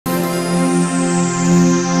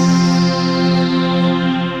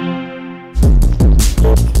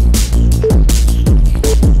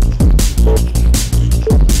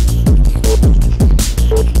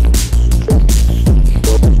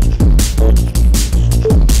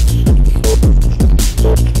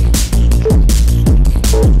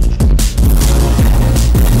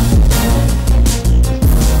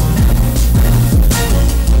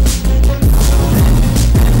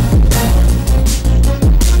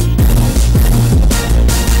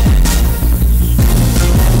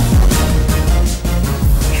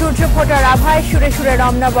হয় সুরে সুরে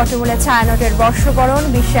রমনা বটমূলে ছায়ানটের বর্ষবরণ,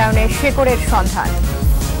 বিশ্বায়নের শেকড়ের সন্ধান।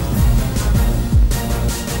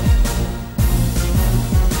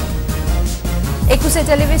 একুশে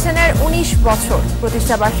টেলিভিশনের ১৯ বছর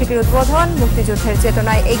প্রতিষ্ঠা বার্ষিকীর উদ্বোধন, মুক্তিযুদ্ধের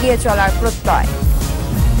চেতনায় এগিয়ে চলার প্রত্যয়।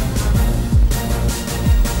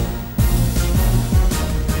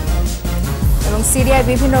 এবং সিরিয়ায়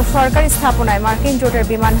বিভিন্ন সরকারি স্থাপনায় মার্কিন জোটের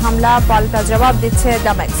বিমান হামলা, পাল্টা জবাব দিচ্ছে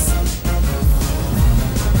দামেস্ক।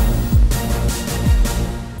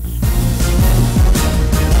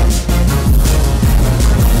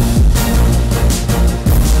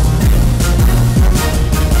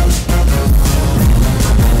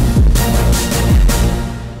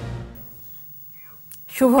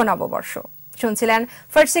 শুভ নববর্ষ। শুনছিলেন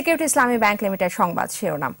ফার্স্ট সিকিউরিটি ইসলামী ব্যাংক লিমিটেড সংবাদ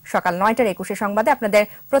শিরোনাম। সকাল ৯টার ২১ সংবাদে আপনাদের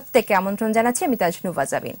প্রত্যেককে আমন্ত্রণ জানাচ্ছি আমি তাজনুভা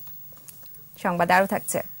জাবিন। সংবাদে আরও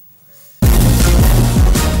থাকছে,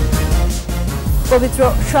 পবিত্র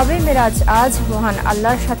শবে মেরাজ আজ, মহান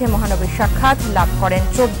আল্লাহর সাথে মহানবীর সাক্ষাৎ, লাভ করেন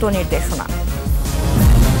 ১৪ নির্দেশনা।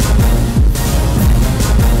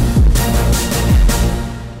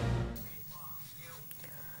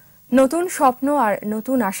 নতুন স্বপ্ন আর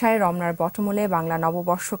নতুন আশায় রমনার বটমূলে বাংলা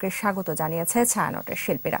নববর্ষকে স্বাগত জানিয়েছে ছায়ানটের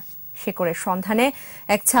শিল্পীরা। শেকড়ের সন্ধানে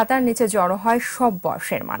এক ছাতার নিচে জড়ো হয় সব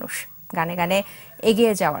বয়সের মানুষ, গানে গানে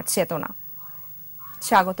এগিয়ে যাওয়ার চেতনা।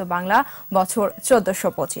 স্বাগত বাংলা বছর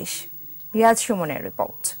 ১৪২৫। রিয়াজ সুমনের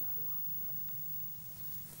রিপোর্ট।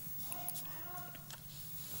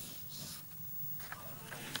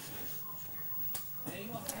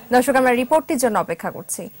 দর্শক, আমরা রিপোর্টটির জন্য অপেক্ষা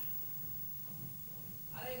করছি।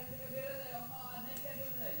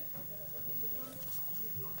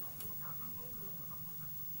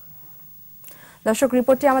 দর্শক,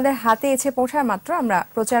 রিপোর্টটি আমাদের হাতে এসে পৌঁছার মাত্র আমরা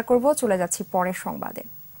প্রচার করব। চলে যাচ্ছি পরের সংবাদে।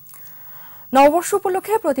 নববর্ষ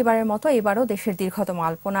উপলক্ষে প্রতিবারের মতো এবারও দেশের দীর্ঘতম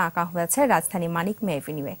আলপনা আঁকা হয়েছে রাজধানী মানিক মে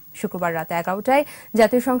এভিনিউয়ে। শুক্রবার রাত ১১টায়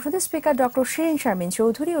জাতীয় সংসদের স্পিকার ডক্টর শিরিন শারমিন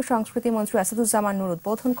চৌধুরী ও সংস্কৃতি মন্ত্রী আসাদুজ্জামান নূর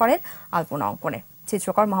উদ্বোধন করেন আলপনা অঙ্কনে।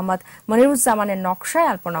 চিত্রকর মোহাম্মদ মনিরুজ্জামানের নকশায়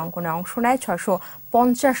আলপনা অঙ্কনে অংশ নেয়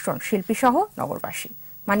 ৬৫০ জন শিল্পী সহ নগরবাসী।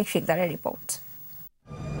 মানিক শিকদারের রিপোর্ট।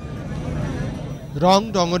 রং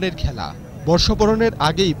রঙনের খেলা, বর্ষবরণের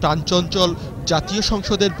আগেই প্রাণচঞ্চল জাতীয়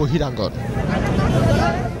সংসদের বহিরাঙ্গন।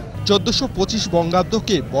 ১৪২৫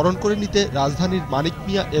 বঙ্গাব্দকে বরণ করে নিতে রাজধানীর মানিক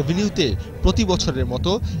মিয়া এভিনিউতে প্রতি বছরের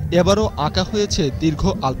মতো এবারও আঁকা হয়েছে দীর্ঘ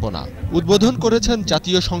আলপনা। উদ্বোধন করেছেন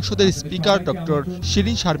জাতীয় সংসদের স্পিকার ডক্টর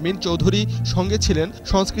শিরিন শারমিন চৌধুরী, সঙ্গে ছিলেন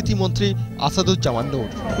সংস্কৃতি মন্ত্রী আসাদুজ্জামান নূর।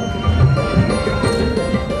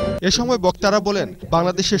 এ সময় বক্তারা বলেন,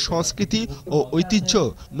 বাংলাদেশের সংস্কৃতি ও ঐতিহ্য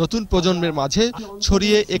নতুন প্রজন্মের মাঝে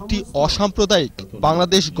ছড়িয়ে একটি অসাম্প্রদায়িক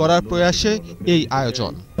বাংলাদেশ গড়ার প্রয়াসে এই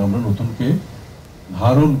আয়োজন। আমরা নতুনকে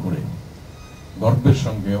ধারণ করে গর্বের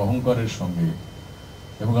সঙ্গে, অহংকারের সঙ্গে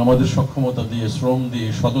এবং আমাদের সক্ষমতা দিয়ে, শ্রম দিয়ে,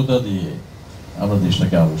 সততা দিয়ে আমরা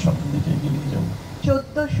দেশটাকে আরো সামনের দিকে এগিয়ে নিয়ে যাব।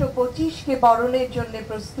 ১৪২৫কে বরণের জন্য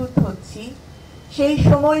প্রস্তুত হচ্ছি। সেই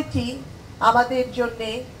সময়টি আমাদের জন্য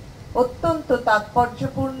অত্যন্ত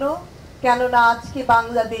তাৎপর্যপূর্ণ, কেননা আজকে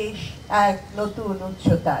বাংলাদেশ এক নতুন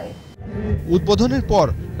উচ্চতায়। উদ্বোধনের পর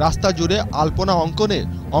রাস্তা জুড়ে আলপনা অঙ্কনে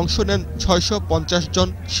অংশ নেন ৬৫০ জন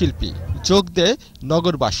শিল্পী, যোগ দেয়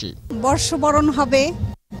নগরবাসী। বর্ষবরণ হবে,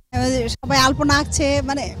 সবাই আলপনা আঁকছে,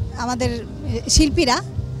 মানে আমাদের শিল্পীরা।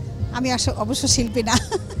 আমি অবশ্য শিল্পী না।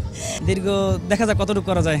 দীর্ঘ দেখা যাক কতটুকু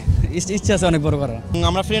করা যায়, ইচ্ছা আছে অনেক বড় করা।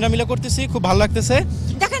 আমরা ফ্রেন্ডরা মিলে করতেছি, খুব ভালো লাগতেছে।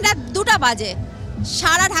 দেখেন রাত ২টা বাজে,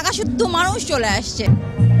 সারা ঢাকা শুদ্ধ মানুষ চলে আসছে।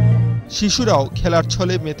 শিশুরাও খেলার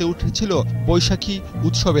ছলে মেতে উঠেছিল বৈশাখী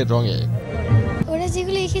উৎসবের রঙে। ওরা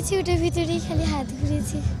যেগুলো এঁকেছি ওটার ভিতরেই খালি হাত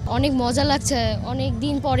ঘুরেছি। অনেক মজা লাগছে, অনেক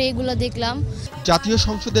দিন পরে এগুলো দেখলাম। জাতীয়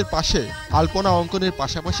সংসদের পাশে আলপনা অঙ্কনের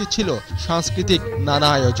পাশাপাশি ছিল সাংস্কৃতিক নানা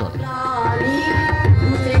আয়োজন।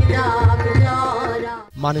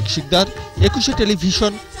 মানিক শিকদার, ২১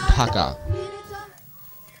 টেলিভিশন, ঢাকা।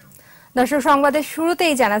 দর্শক, সংবাদের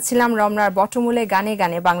শুরুতেই জানাচ্ছিলাম রমনার বটমূলে গানে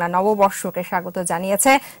গানে বাংলা নববর্ষকে স্বাগত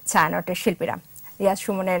জানিয়েছে ছায়ানটের শিল্পীরা। রিয়াজ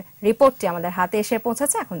সুমনের রিপোর্টটি আমাদের হাতে এসে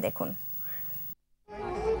পৌঁছেছে, এখন দেখুন।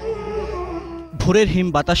 ভোরের হিম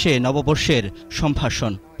বাতাসে নববর্ষের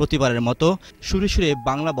সম্ভাষণ। প্রতিবারের মতো সুরে সুরে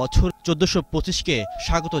বাংলা বছর ১৪২৫কে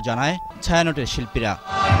স্বাগত জানায় ছায়ানটের শিল্পীরা।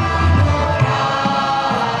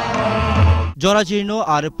 জরাজীর্ণ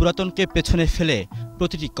আর পুরাতনকে পেছনে ফেলে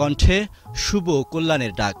প্রতিটি কণ্ঠে শুভ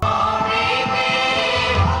কল্যাণের ডাক।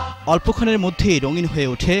 অল্পক্ষণের মধ্যেই রঙিন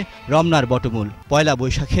হয়ে ওঠে রমনার বটমূল। পয়লা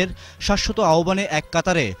বৈশাখের শাশ্বত আহ্বানে এক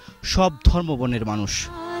কাতারে সব ধর্মবর্ণের মানুষ।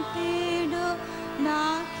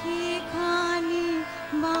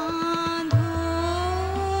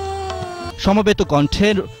 সমবেত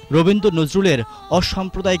কণ্ঠের রবীন্দ্র নজরুলের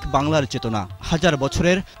অসাম্প্রদায়িক বাংলার চেতনা, হাজার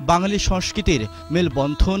বছরের বাঙালি সংস্কৃতির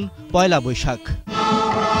মেলবন্ধন, পয়লা বৈশাখ।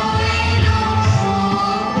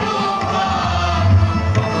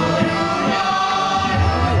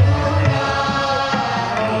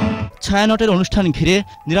 ছায়ানটের অনুষ্ঠান ঘিরে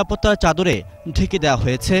নিরাপত্তার চাদরে ঢেকে দেওয়া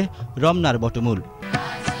হয়েছে রমনার বটমূল।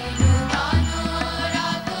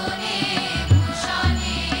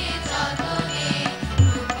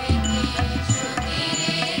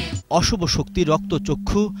 অশুভ শক্তির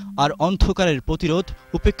রক্তচক্ষু আর অন্ধকারের প্রতিরোধ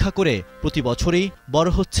উপেক্ষা করে প্রতি বছরই বড়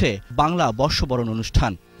হচ্ছে বাংলা বর্ষবরণ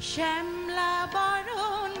অনুষ্ঠান।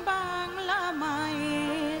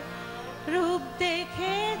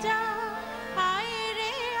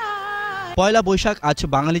 পয়লা বৈশাখ আজ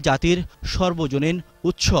বাঙালি জাতির সর্বজনীন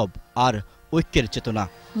উৎসব আর ঐক্যের চেতনা।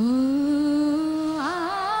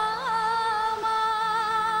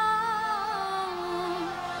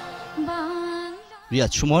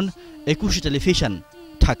 রিয়াজ সুমন, 21 টেলিভিশন,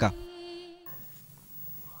 ঢাকা।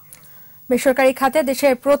 বেসরকারি খাতে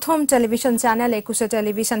দেশের প্রথম টেলিভিশন চ্যানেল 21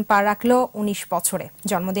 টেলিভিশন পা রাখল 19 বছরে।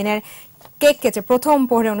 জন্মদিনের কেক কেটে প্রথম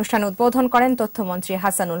প্রহরে অনুষ্ঠান উদ্বোধন করেন তথ্যমন্ত্রী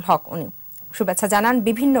হাসানুল হক উনি। শুভেচ্ছা জানান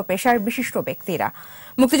বিভিন্ন পেশার বিশিষ্ট ব্যক্তিরা।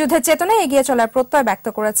 মুক্তিযুদ্ধের চেতনায় এগিয়ে চলার প্রত্যয় ব্যক্ত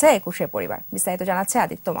করেছে 21 পরিবার। বিস্তারিত জানাচ্ছে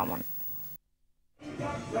আদিত্য মামুন।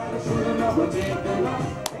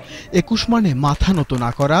 21 মানে মাথা নত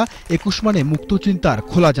না করা, 21 মানে মুক্ত চিন্তার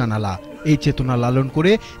খোলা জানালা। এই চেতনা লালন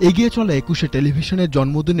করে এগিয়ে চলা 21 টেলিভিশনের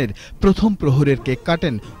জন্মদিনের প্রথম প্রহরের কেক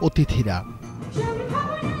কাটেন অতিথিরা।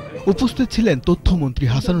 উপস্থিত ছিলেন তথ্যমন্ত্রী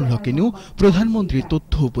হাসানুল হক ইনু, প্রধানমন্ত্রী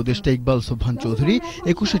তথ্য উপদেষ্টা ইকবাল সোবহান চৌধুরী,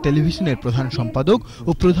 21 টেলিভিশনের প্রধান সম্পাদক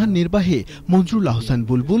ও প্রধান নির্বাহী মঞ্জুরুল আহসান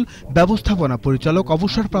বুলবুল, ব্যবস্থাপনা পরিচালক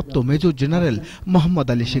অবসরপ্রাপ্ত মেজর জেনারেল মোহাম্মদ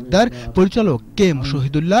আলী শিকদার, পরিচালক KM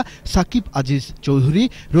শহীদুল্লাহ, সাকিব আজিজ চৌধুরী,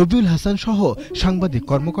 রবিউল হাসান সহ সাংবাদিক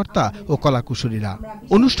কর্মকর্তা ও কলাকুশলীরা।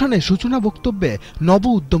 অনুষ্ঠানে সূচনা বক্তব্যে নব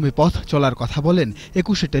উদ্যমে পথ চলার কথা বলেন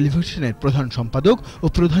 21 টেলিভিশনের প্রধান সম্পাদক ও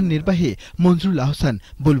প্রধান নির্বাহী মঞ্জুরুল আহসান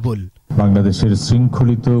বুলবুল। বাংলাদেশের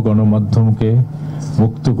শৃঙ্খলিত গণমাধ্যমকে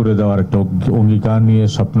মুক্ত করে দেওয়ার একটা অঙ্গীকার নিয়ে,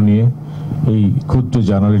 স্বপ্ন নিয়ে এই ক্ষুদ্র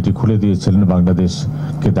জানালাটি খুলে দিয়েছিলেন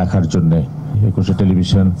বাংলাদেশকে দেখার জন্য। 21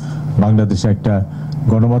 টেলিভিশন বাংলাদেশে একটা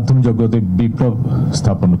গণমাধ্যম জগতে বিপ্লব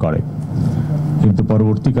স্থাপন করে, কিন্তু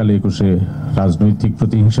পরবর্তীকালে 21 রাজনৈতিক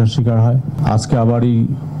প্রতিহিংসার শিকার হয়। আজকে আবারই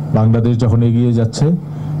বাংলাদেশ যখন এগিয়ে যাচ্ছে,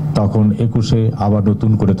 তখন 21 আবার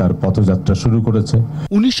নতুন করে তার পথযাত্রা শুরু করেছে।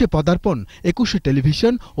 19 পদার্পণ 21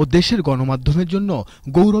 টেলিভিশন ও দেশের গণমাধ্যমের জন্য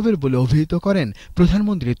গৌরবের বলে অভিহিত করেন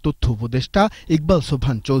প্রধানমন্ত্রীর তথ্য উপদেষ্টা ইকবাল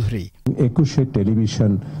সোবহান চৌধুরী। 21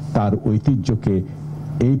 টেলিভিশন তার ঐতিহ্যকে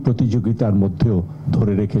এই প্রতিযোগিতার মধ্যেও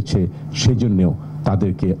ধরে রেখেছে, সেজন্যও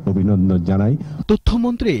তাদেরকে অভিনন্দন জানাই।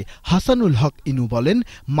 তথ্যমন্ত্রী হাসানুল হক ইনু বলেন,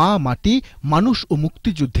 মা মাটি, মানুষ ও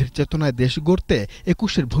মুক্তিযুদ্ধের চেতনায় দেশ গড়তে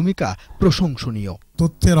 21 ভূমিকা প্রশংসনীয়।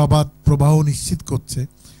 তথ্যের অবাধ প্রবাহ নিশ্চিত করছে,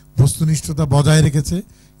 বস্তুনিষ্ঠতা বজায় রেখেছে,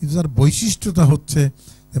 কিন্তু তার বৈশিষ্ট্যতা হচ্ছে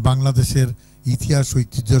বাংলাদেশের ইতিহাস,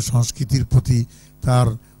 ঐতিহ্য, সংস্কৃতির প্রতি তার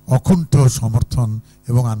অকুণ্ঠ সমর্থন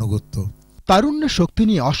এবং আনুগত্য। তারুণ্যের শক্তি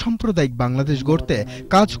নিয়ে অসাম্প্রদায়িক বাংলাদেশ গড়তে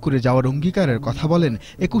কাজ করে যাওয়ার অঙ্গীকারের কথা বলেন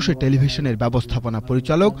 21 টেলিভিশনের ব্যবস্থাপনা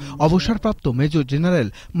পরিচালক অবসরপ্রাপ্ত মেজর জেনারেল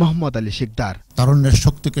মোহাম্মদ আলী শিকদার। তারুণ্যের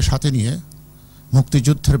শক্তিকে সাথে নিয়ে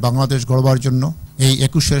মুক্তিযুদ্ধের বাংলাদেশ গড়বার জন্য এই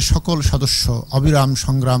 21 সকল সদস্য অবিরাম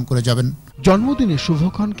সংগ্রাম করে যাবেন। জন্মদিনের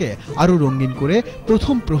শুভক্ষণকে আরও রঙিন করে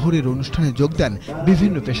প্রথম প্রহরের অনুষ্ঠানে যোগ দেন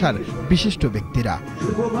বিভিন্ন পেশার বিশিষ্ট ব্যক্তিরা।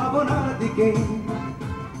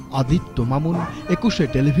 আদিত্য মামুন, 21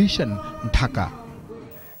 টেলিভিশন, ঢাকা।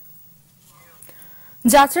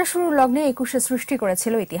 যাত্রা শুরুর লগ্নে 21 সৃষ্টি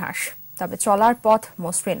করেছিল ইতিহাস, তবে চলার পথ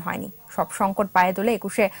মসৃণ হয়নি। সব সংকট পায়ে তুলে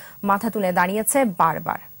 21 মাথা তুলে দাঁড়িয়েছে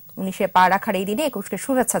বারবার। 19 পা রাখার এই দিনে 21কে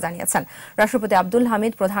শুভেচ্ছা জানিয়েছেন রাষ্ট্রপতি আব্দুল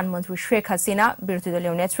হামিদ, প্রধানমন্ত্রী শেখ হাসিনা, বিরোধী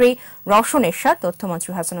দলীয় নেত্রী রওশন এরশাদ,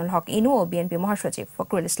 তথ্যমন্ত্রী হাসানুল হক ইনু ও বিএনপি মহাসচিব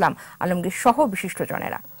ফখরুল ইসলাম আলমগীর সহ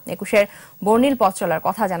বিশিষ্টজনেরা। 21 বর্ণিল পথ চলার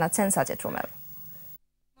কথা জানাচ্ছেন সাজেদ রুমেল।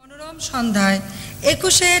 মনোরম সন্ধ্যায়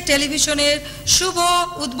 21 টেলিভিশনের শুভ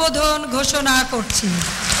উদ্বোধন ঘোষণা করছি।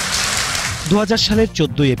 2000 সালের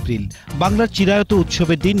 14 এপ্রিল বাংলার চিরায়ত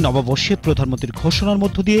উৎসবের দিন নববর্ষে প্রধানমন্ত্রীর ঘোষণার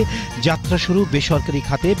মধ্য দিয়ে যাত্রা শুরু বেসরকারি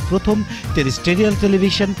খাতে প্রথম টেরিস্টেরিয়াল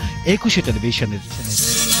টেলিভিশন 21 টেলিভিশনের।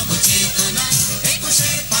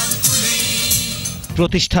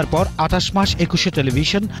 প্রতিষ্ঠার পর 28 মাস 21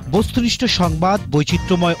 টেলিভিশন বস্তুনিষ্ঠ সংবাদ,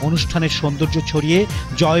 বৈচিত্র্যময় অনুষ্ঠানের সৌন্দর্য ছড়িয়ে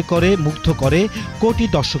জয় করে, মুগ্ধ করে কোটি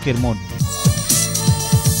দর্শকের মন।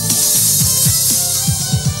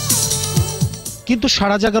 কিন্তু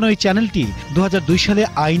সারা জাগানো এই চ্যানেলটি 2002 সালে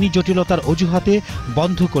আইনি জটিলতার অজুহাতে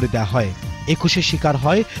বন্ধ করে দেওয়া হয়। 21 শিকার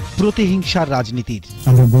হয় প্রতিহিংসার রাজনীতির।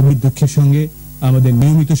 আমরা গভীর দুঃখের সঙ্গে আমাদের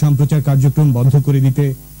নিয়মিত সম্প্রচার কার্যক্রম বন্ধ করে দিতে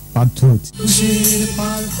বাধ্য হচ্ছি।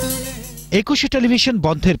 একুশে টেলিভিশন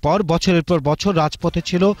বন্ধের পর বছরের পর বছর রাজপথে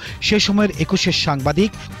ছিল সে সময়ের একুশের সাংবাদিক,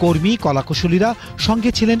 কর্মী, কলাকুশলীরা, সঙ্গে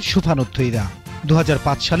ছিলেন শুভানুধ্যায়ীরা।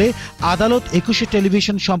 2005 সালে আদালত একুশে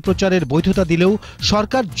টেলিভিশন সম্প্রচারের বৈধতা দিলেও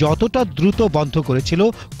সরকার যতটা দ্রুত বন্ধ করেছিল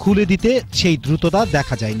খুলে দিতে সেই দ্রুততা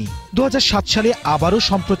দেখা যায়নি। 2007 সালে আবারও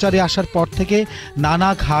সম্প্রচারে আসার পর থেকে নানা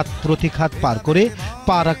ঘাত প্রতিঘাত পার করে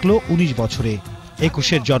পা রাখল 19 বছরে।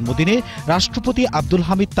 একুশের জন্মদিনে রাষ্ট্রপতি আব্দুল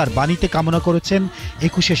হামিদ তার বাণীতে কামনা করেছেন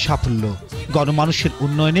একুশের সাফল্য, গণমানুষের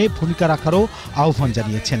উন্নয়নে ভূমিকা রাখারও আহ্বান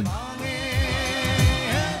জানিয়েছেন।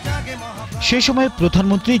 সেই সময়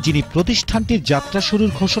প্রধানমন্ত্রী, যিনি প্রতিষ্ঠানটির যাত্রা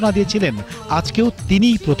শুরুর ঘোষণা দিয়েছিলেন, আজকেও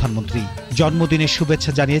তিনিই প্রধানমন্ত্রী। জন্মদিনের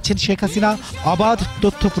শুভেচ্ছা জানিয়েছেন শেখ হাসিনা। অবাধ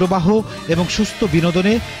তথ্য প্রবাহ এবং সুস্থ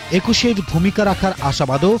বিনোদনে একুশের ভূমিকা রাখার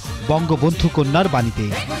আশাবাদও বঙ্গবন্ধু কন্যার বাণীতে।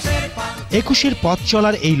 একুশের পথ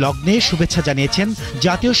চলার এই লগ্নে শুভেচ্ছা জানিয়েছেন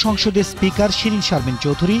জাতীয় সংসদের স্পিকার শিরিন শারমিন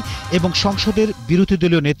চৌধুরী এবং সংসদের বিরোধী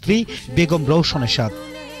দলীয় নেত্রী বেগম রওশন এরশাদ।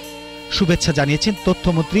 শুভেচ্ছা জানিয়েছেন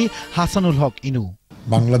তথ্যমন্ত্রী হাসানুল হক ইনু।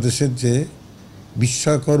 বাংলাদেশের যে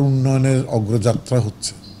বিস্ময়কর উন্নয়নের অগ্রযাত্রা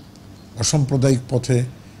হচ্ছে, অসাম্প্রদায়িক পথে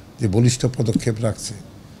যে বলিষ্ঠ পদক্ষেপ রাখছে,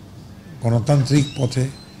 গণতান্ত্রিক পথে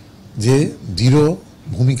যে দৃঢ়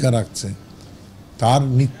ভূমিকা রাখছে, তার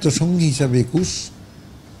নিত্যসঙ্গী হিসাবে একুশ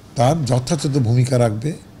তার যথাযথ ভূমিকা রাখবে,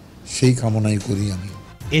 সেই কামনাই করি আমি।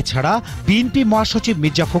 এছাড়া বিএনপি মহাসচিব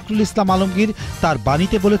মির্জা ফখরুল ইসলাম আলমগীর তার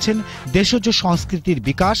বাণীতে বলেছেন, দেশজ সংস্কৃতির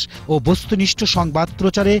বিকাশ ও বস্তুনিষ্ঠ সংবাদ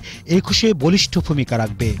প্রচারে একুশে বলিষ্ঠ ভূমিকা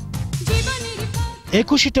রাখবে।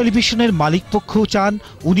 একুশে টেলিভিশনের মালিকপক্ষও চান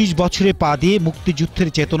 19 বছরে পা দিয়ে মুক্তিযুদ্ধের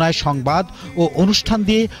চেতনায় সংবাদ ও অনুষ্ঠান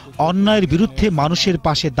দিয়ে অন্যায়ের বিরুদ্ধে মানুষের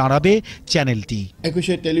পাশে দাঁড়াবে চ্যানেলটি।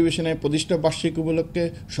 একুশে টেলিভিশনের প্রতিষ্ঠা বার্ষিকী উপলক্ষে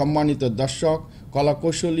সম্মানিত দর্শক,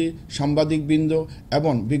 কলাকৌশলী, সাংবাদিকবৃন্দ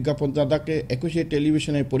এবং বিজ্ঞাপনদাতাকে একুশে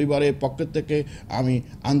টেলিভিশনের পরিবারের পক্ষ থেকে আমি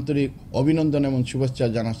আন্তরিক অভিনন্দন এবং শুভেচ্ছা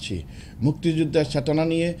জানাচ্ছি। মুক্তিযুদ্ধের চেতনা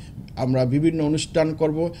নিয়ে আমরা বিভিন্ন অনুষ্ঠান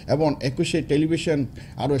করব এবং একুশে টেলিভিশন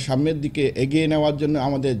আরও সামনের দিকে এগিয়ে নেওয়ার জন্য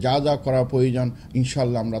আমাদের যা যা করা প্রয়োজন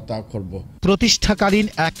ইনশাল্লাহ আমরা তা করব। প্রতিষ্ঠাকালীন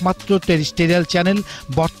একমাত্র টেরিস্টেরিয়াল চ্যানেল,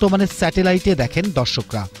 বর্তমানে স্যাটেলাইটে দেখেন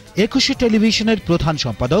দর্শকরা। একুশে টেলিভিশনের প্রধান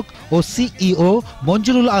সম্পাদক ও সিইও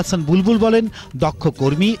মঞ্জুরুল আহসান বুলবুল বলেন, দক্ষ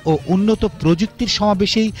কর্মী ও উন্নত প্রযুক্তির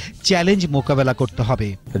সমাবেশেই চ্যালেঞ্জ মোকাবেলা করতে হবে।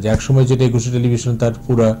 এক সময় যেটা একুশে টেলিভিশন তার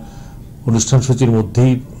পুরো অনুষ্ঠান সূচির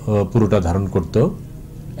মধ্যেই পুরোটা ধারণ করত,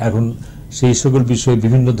 এখন সেই সকল বিষয়ে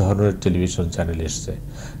বিভিন্ন ধরনের টেলিভিশন চ্যানেল এসছে।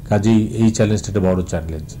 কাজেই এই চ্যালেঞ্জটা একটা বড়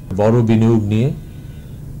চ্যালেঞ্জ। বড় বিনিয়োগ নিয়ে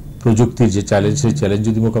প্রযুক্তির যে চ্যালেঞ্জ, সেই চ্যালেঞ্জ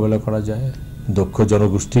যদি মোকাবেলা করা যায়, দক্ষ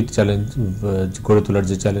জনগোষ্ঠীর চ্যালেঞ্জ গড়ে তোলার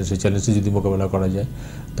যে চ্যালেঞ্জ, সেই চ্যালেঞ্জে যদি মোকাবেলা করা যায়,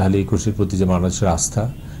 তাহলে একুশের প্রতি যে মানুষের আস্থা,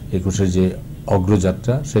 একুশের যে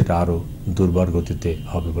অগ্রযাত্রা, সেটা আরও দুর্বার গতিতে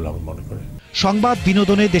হবে বলে আমি মনে করি। সংবাদ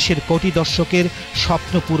বিনোদনে দেশের কোটি দর্শকের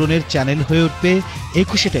স্বপ্ন পূরণের চ্যানেল হয়ে উঠবে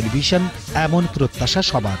একুশে টেলিভিশন, এমন প্রত্যাশা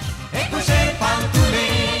সবার।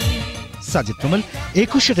 সাজিদ রুমেল,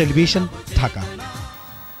 একুশে টেলিভিশন, ঢাকা।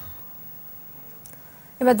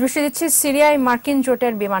 এবার দৃষ্টি দিচ্ছি সিরিয়ায় মার্কিন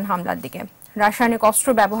জোটের বিমান হামলার দিকে। রাসায়নিক অস্ত্র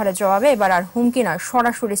ব্যবহারের জবাবে এবার আর হুমকি নয়,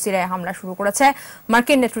 সরাসরি সিরিয়ায় হামলা শুরু করেছে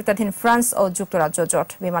মার্কিন নেতৃত্বাধীন ফ্রান্স ও যুক্তরাজ্য জোট।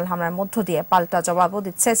 বিমান হামলার মধ্য দিয়ে পাল্টা জবাবও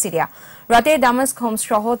দিচ্ছে সিরিয়া। রাতে দামেস্ক, হোমস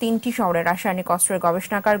সহ 3টি শহরে রাসায়নিক অস্ত্রের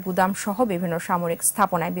গবেষণাগার, গুদাম সহ বিভিন্ন সামরিক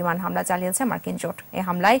স্থাপনায় বিমান হামলা চালিয়েছে মার্কিন জোট। এই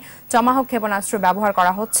হামলায় টমাহক ক্ষেপণাস্ত্র ব্যবহার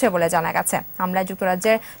করা হচ্ছে বলে জানা গেছে। হামলায়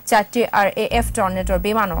যুক্তরাজ্যের 4টি RAF টর্নেডোর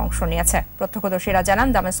বিমানও অংশ নিয়েছে। প্রত্যক্ষদর্শীরা জানান,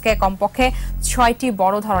 দামেস্কে কমপক্ষে 6টি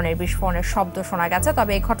বড় ধরনের বিস্ফোরণের শব্দ শোনা গেছে,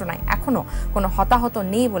 তবে এই ঘটনায় এখনো কোনো হতাহত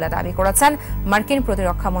নেই বলে দাবি করেছেন মার্কিন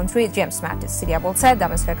প্রতিরক্ষা মন্ত্রী জেমস ম্যাটিস। সিরিয়া বলছে,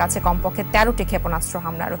 দামেস্কের কাছে কমপক্ষে 13টি ক্ষেপণাস্ত্র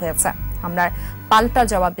হামলা হয়েছে। হামলার পাল্টা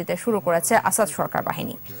জবাব দিতে শুরু করেছে আসাদ সরকার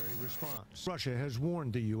বাহিনী। Russia has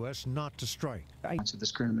warned the U.S. not to strike. To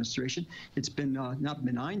this current administration, it's been not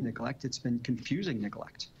benign neglect; it's been confusing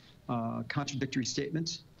neglect. Contradictory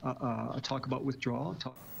statements, talk about withdrawal.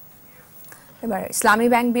 এবার ইসলামী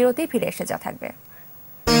ব্যাংক বিরতি, ফিরে এসে যা থাকবে।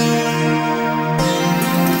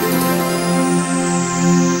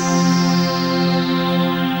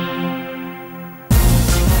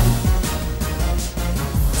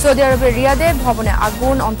 সৌদি আরবের রিয়াদে ভবনে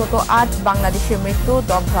আগুন, অন্তত 8 বাংলাদেশের মৃত্যু,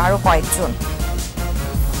 দগ্ধ আরো কয়েকজন।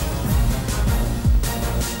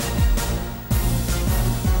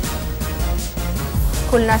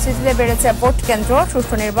 খুলনা সিটিতে বেড়েছে ভোট কেন্দ্র,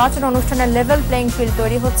 সুষ্ঠু নির্বাচন অনুষ্ঠানের লেভেল প্লেইং ফিল্ড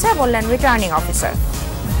তৈরি হচ্ছে, বললেন রিটার্নিং অফিসার।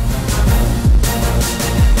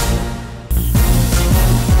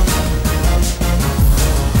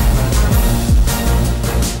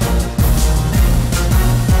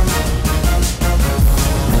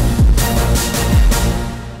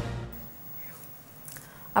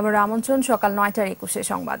 আবার আমন্ত্রণ সকাল 9টার 21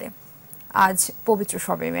 সংবাদে। আজ পবিত্র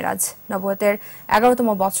শবে মেরাজ। নবুয়তের 11তম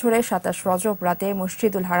বছরে 27 রজব রাতে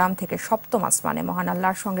মসজিদুল হারাম থেকে সপ্তম আসমানে মহান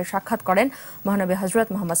আল্লাহর সঙ্গে সাক্ষাৎ করেন মহানবী হযরত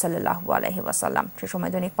মুহাম্মদ সাল্লাল্লাহু আলাইহি ওয়াসাল্লাম। সে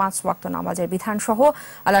সময় দৈনিক 5 ওয়াক্ত নামাজের বিধান সহ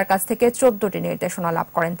আল্লাহর কাছ থেকে 14টি নির্দেশনা লাভ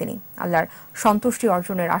করেন তিনি। আল্লাহর সন্তুষ্টি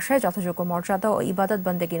অর্জনের আশায় যথাযোগ্য মর্যাদা ও ইবাদত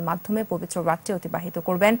বন্দেগীর মাধ্যমে পবিত্র রাতটি অতিবাহিত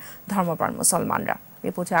করবেন ধর্মপ্রাণ মুসলমানরা।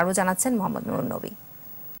 রিপোর্টে আরও জানাচ্ছেন মোহাম্মদ নুরুন নবী।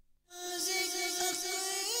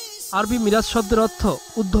 আরবি মিরাজ শব্দের অর্থ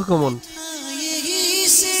ঊর্ধ্বগমন,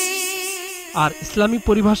 আর ইসলামী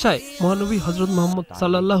পরিভাষায় মহানবী হযরত মুহাম্মদ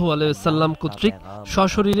সাল্লাল্লাহু আলাইহি ওয়াসাল্লাম কর্তৃক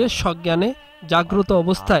সশরীরে সজ্ঞানে জাগ্রত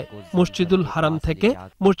অবস্থায় মসজিদুল হারাম থেকে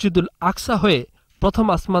মসজিদুল আকসা হয়ে প্রথম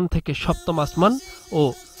আসমান থেকে সপ্তম আসমান ও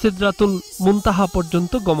সিদরাতুল মুনতাহা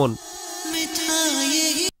পর্যন্ত গমন।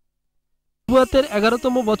 নবুয়তের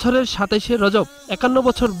 11তম বছরের 27শে রজব 51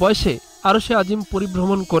 বছর বয়সে আরশে আজিম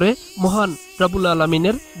পরিভ্রমণ করে মহান রব্বুল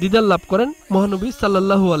আলামিনের দিদার লাভ করেন মহানবী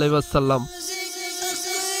সাল্লাল্লাহু আলাইহি ওয়াসাল্লাম।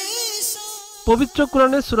 পবিত্র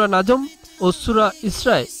কোরআনে সূরা নাজম ও সূরা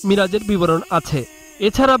ইসরায় মিরাজের বিবরণ আছে।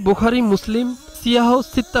 এছাড়া বুখারী, মুসলিম, সিয়াহ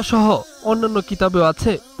সিত্তা সহ অন্যান্য কিতাবেও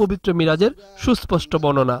আছে পবিত্র মিরাজের সুস্পষ্ট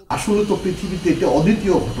বর্ণনা। আসলে তো পৃথিবীতে এটা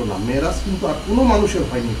অদ্বিতীয় ঘটনা। মেরাজ কিন্তু আর কোনো মানুষের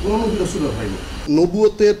হয়নি, কোনো নবী রাসূলের হয়নি।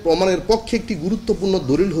 নবুয়তের প্রমাণের পক্ষে একটি গুরুত্বপূর্ণ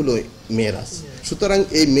দলিল হলো মেরাজ। সুতরাং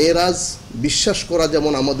এই মেরাজ বিশ্বাস করা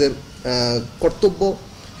যেমন আমাদের কর্তব্য,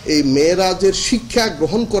 এই মেরাজের শিক্ষা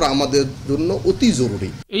গ্রহণ করা আমাদের জন্য অতি জরুরি।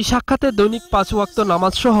 এই সাক্ষাতে দৈনিক 5 ওয়াক্ত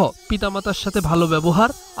নামাজ সহ পিতামাতার সাথে ভালো ব্যবহার,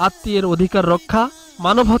 আত্মীয়ের অধিকার রক্ষা,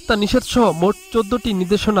 মানব হত্যা নিষেধ সহ মোট 14টি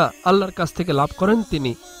নির্দেশনা আল্লাহর কাছ থেকে লাভ করেন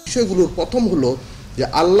তিনি। বিষয়গুলোর প্রথম হলো যে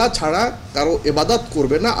আল্লাহ ছাড়া কারো ইবাদত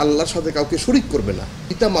করবে না, আল্লাহর সাথে কাউকে শরীক করবে না,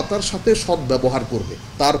 পিতামাতার সাথে সৎ ব্যবহার করবে।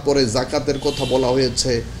 তারপরে যাকাতের কথা বলা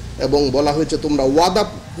হয়েছে এবং বলা হয়েছে তোমরা ওয়াদা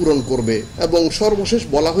পূরণ করবে, এবং সর্বশেষ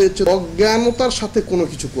বলা হয়েছে অজ্ঞানতার সাথে কোনো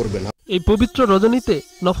কিছু করবে না। এই পবিত্র রজনীতে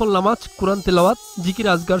নফল নামাজ, কুরআন তেলাওয়াত, জিকির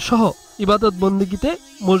আজগার সহ ইবাদত বন্দেগীতে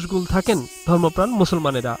মশগুল থাকেন ধর্মপ্রাণ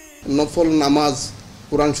মুসলমানেরা। নফল নামাজ,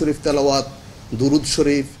 কুরআন শরীফ তেলাওয়াত, দুরুদ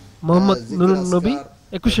শরীফ। মোহাম্মদ নুরুন নবী,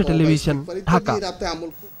 21 টেলিভিশন, ঢাকা।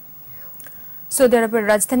 সৌদি আরবের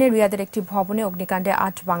রাজধানী রিয়াদের একটি ভবনে অগ্নিকাণ্ডে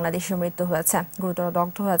 8 বাংলাদেশের মৃত্যু হয়েছে। গুরুতর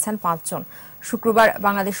দগ্ধ হয়েছেন 5 জন। শুক্রবার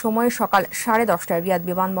বাংলাদেশ সময় সকাল 10:30টায় রিয়াদ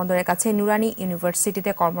বিমানবন্দরের কাছে নুরানি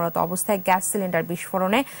ইউনিভার্সিটিতে কর্মরত অবস্থায় গ্যাস সিলিন্ডার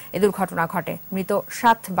বিস্ফোরণে এ দুর্ঘটনা ঘটে। মৃত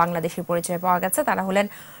 7 বাংলাদেশি পরিচয় পাওয়া গেছে। তারা হলেন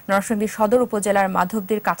নরসিংদী সদর উপজেলার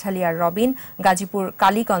মাধবদীর কাঠালিয়ার রবিন, গাজীপুর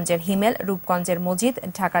কালীগঞ্জের হিমেল, রূপগঞ্জের মজিদ,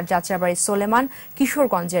 ঢাকার যাত্রাবাড়ির সোলেমান,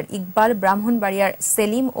 কিশোরগঞ্জের ইকবাল, ব্রাহ্মণবাড়িয়ার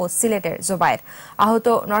সেলিম ও সিলেটের জোবায়ের। আহত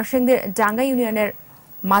নরসিংদীর ডাঙ্গা ইউনিয়নের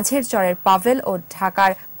মাঝের চরের পাভেল ও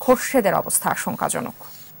ঢাকার খোরশেদের অবস্থা আশঙ্কাজনক।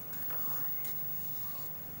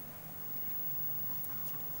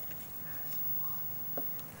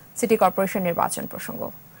 সিটি কর্পোরেশন নির্বাচন প্রসঙ্গ।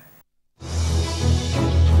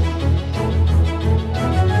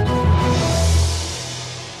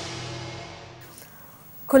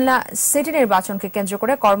 খুলনা সিটি নির্বাচনকে কেন্দ্র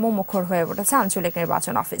করে কর্মমুখর হয়ে উঠেছে আঞ্চলিক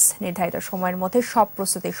নির্বাচন অফিস। নির্ধারিত সময়ের মধ্যে সব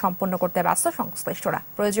প্রস্তুতি সম্পন্ন করতে ব্যস্ত সংশ্লিষ্টরা।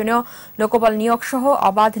 প্রয়োজনীয় লোকবল নিয়োগ সহ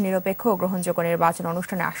অবাধ, নিরপেক্ষ ও গ্রহণযোগ্য নির্বাচন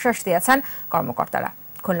অনুষ্ঠানে আশ্বাস দিয়েছেন কর্মকর্তারা।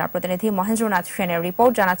 খুলনার প্রতিনিধি মহেন্দ্রনাথ সেনের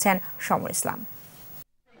রিপোর্ট, জানাচ্ছেন সমর ইসলাম।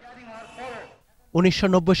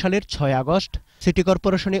 1990 সালের 6 আগস্ট সিটি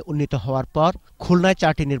কর্পোরেশনে উন্নীত হওয়ার পর খুলনায়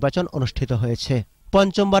 4টি নির্বাচন অনুষ্ঠিত হয়েছে।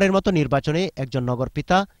 পঞ্চমবারের মতো নির্বাচনে একজন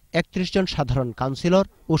নগরপিতা, 31 জন সাধারণ কাউন্সিলর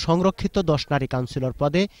ও সংরক্ষিত 10 নারী কাউন্সিলর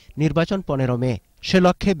পদে নির্বাচন 15 মে। সে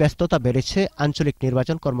লক্ষ্যে ব্যস্ততা বেড়েছে আঞ্চলিক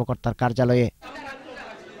নির্বাচন কর্মকর্তার কার্যালয়ে।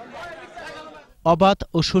 অবাধ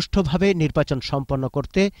ও সুষ্ঠুভাবে নির্বাচন সম্পন্ন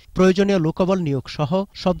করতে প্রয়োজনীয় লোকবল নিয়োগ সহ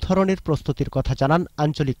সব ধরনের প্রস্তুতির কথা জানান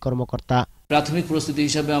আঞ্চলিক কর্মকর্তা। প্রাথমিক প্রস্তুতি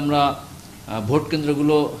হিসাবে আমরা ভোট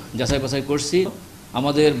কেন্দ্রগুলো যাচাই বাছাই করছি।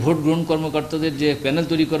 আমাদের ভোট গ্রহণ কর্মকর্তাদের যে প্যানেল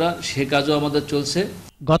তৈরি করা, সে কাজও আমাদের চলছে।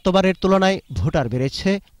 গতবারের তুলনায় ভোটার বেড়েছে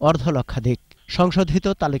 1.5 লক্ষাধিক। সংশোধিত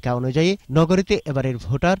তালিকা অনুযায়ী নগরীতে এবারের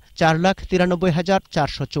ভোটার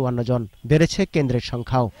 4,93,454 জন। বেড়েছে কেন্দ্রের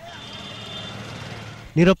সংখ্যাও।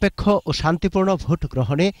 নিরপেক্ষ ও শান্তিপূর্ণ ভোট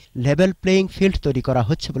গ্রহণে লেভেল প্লেইং ফিল্ড তৈরি করা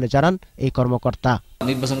হচ্ছে বলে জানান এই কর্মকর্তা।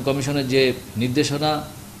 নির্বাচন কমিশনের যে নির্দেশনা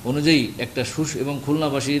অনুযায়ী একটা এবং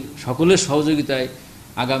খুলনাবাসীর সকলের সহযোগিতায়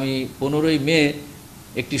আগামী 15ই মে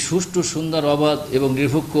একটি সুষ্ঠু, সুন্দর, অবাধ এবং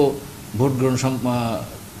নিরপেক্ষ ভোট গ্রহণ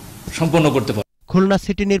সম্পন্ন করতে পারে। খুলনা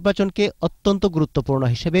সিটি নির্বাচনকে অত্যন্ত গুরুত্বপূর্ণ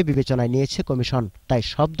হিসেবে বিবেচনায় নিয়েছে কমিশন। তাই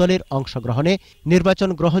সব দলের অংশগ্রহণে নির্বাচন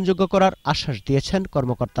গ্রহণযোগ্য করার আশ্বাস দিয়েছেন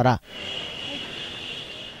কর্মকর্তারা।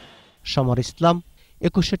 সমর ইসলাম,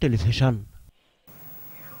 21 টেলিভিশন।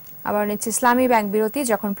 আবার নিচ্ছে ইসলামী ব্যাংক বিরতি।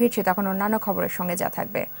 যখন ফিরছি তখন অন্যান্য খবরের সঙ্গে যা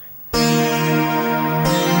থাকবে।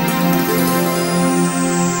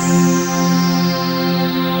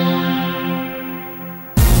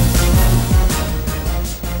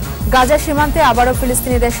 গাজা সীমান্তে আবারও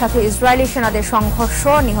ফিলিস্তিনিদের সাথে ইসরায়েলি সেনাদের সংঘর্ষ,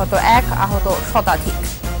 নিহত 1, আহত শতাধিক।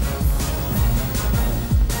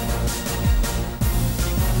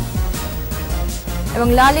 এবং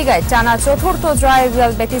লা লিগায় টানা চতুর্থ জয়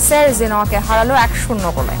রিয়াল বেটিসের, জেনোয়াকে হারালো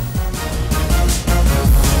 1-0 গোলে।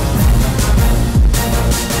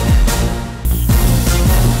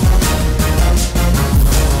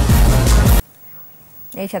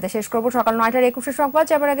 এই সাথে শেষ করব সকাল 9টার 21 সংবাদ।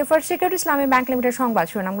 যাবার আগে ফার্স্ট সিকিউরিটি ইসলামী ব্যাংক লিমিটেড সংবাদ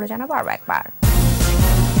শিরোনামগুলো জানাবো আরো একবার।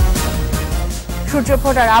 সূর্য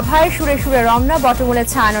ফোটার আভায় সুরে সুরে রমনা, বটমূলে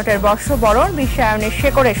ছায়ানটের বর্ষবরণ, বিশ্বায়নের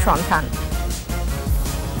শেকড়ের সন্ধান।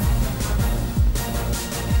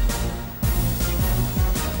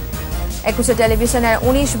 একুশে টেলিভিশনের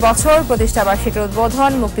 19 বছর প্রতিষ্ঠাবার্ষিকীর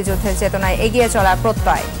উদ্বোধন, মুক্তিযুদ্ধের চেতনায় এগিয়ে চলার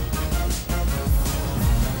প্রত্যয়।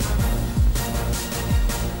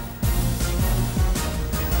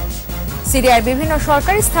 সিরিয়ার বিভিন্ন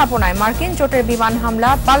সরকারি স্থাপনায় মার্কিন জোটের বিমান হামলা,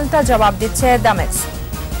 পাল্টা জবাব দিচ্ছে দামেস্ক।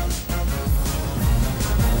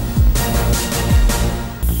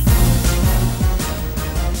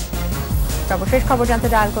 সর্বশেষ খবর জানতে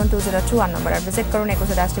ডায়াল করুন 202 নম্বরে, ভিজিট করুন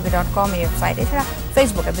 21tv.com এই ওয়েবসাইটে। এছাড়া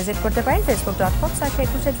ফেসবুকে ভিজিট করতে পারেন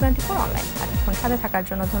facebook.com/2124 অনলাইন। এতক্ষণ সাথে থাকার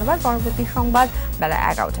জন্য ধন্যবাদ। পরবর্তী সংবাদ বেলা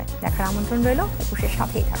 11টায় দেখার আমন্ত্রণ রইল। 21-এর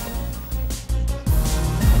সাথেই থাকুন।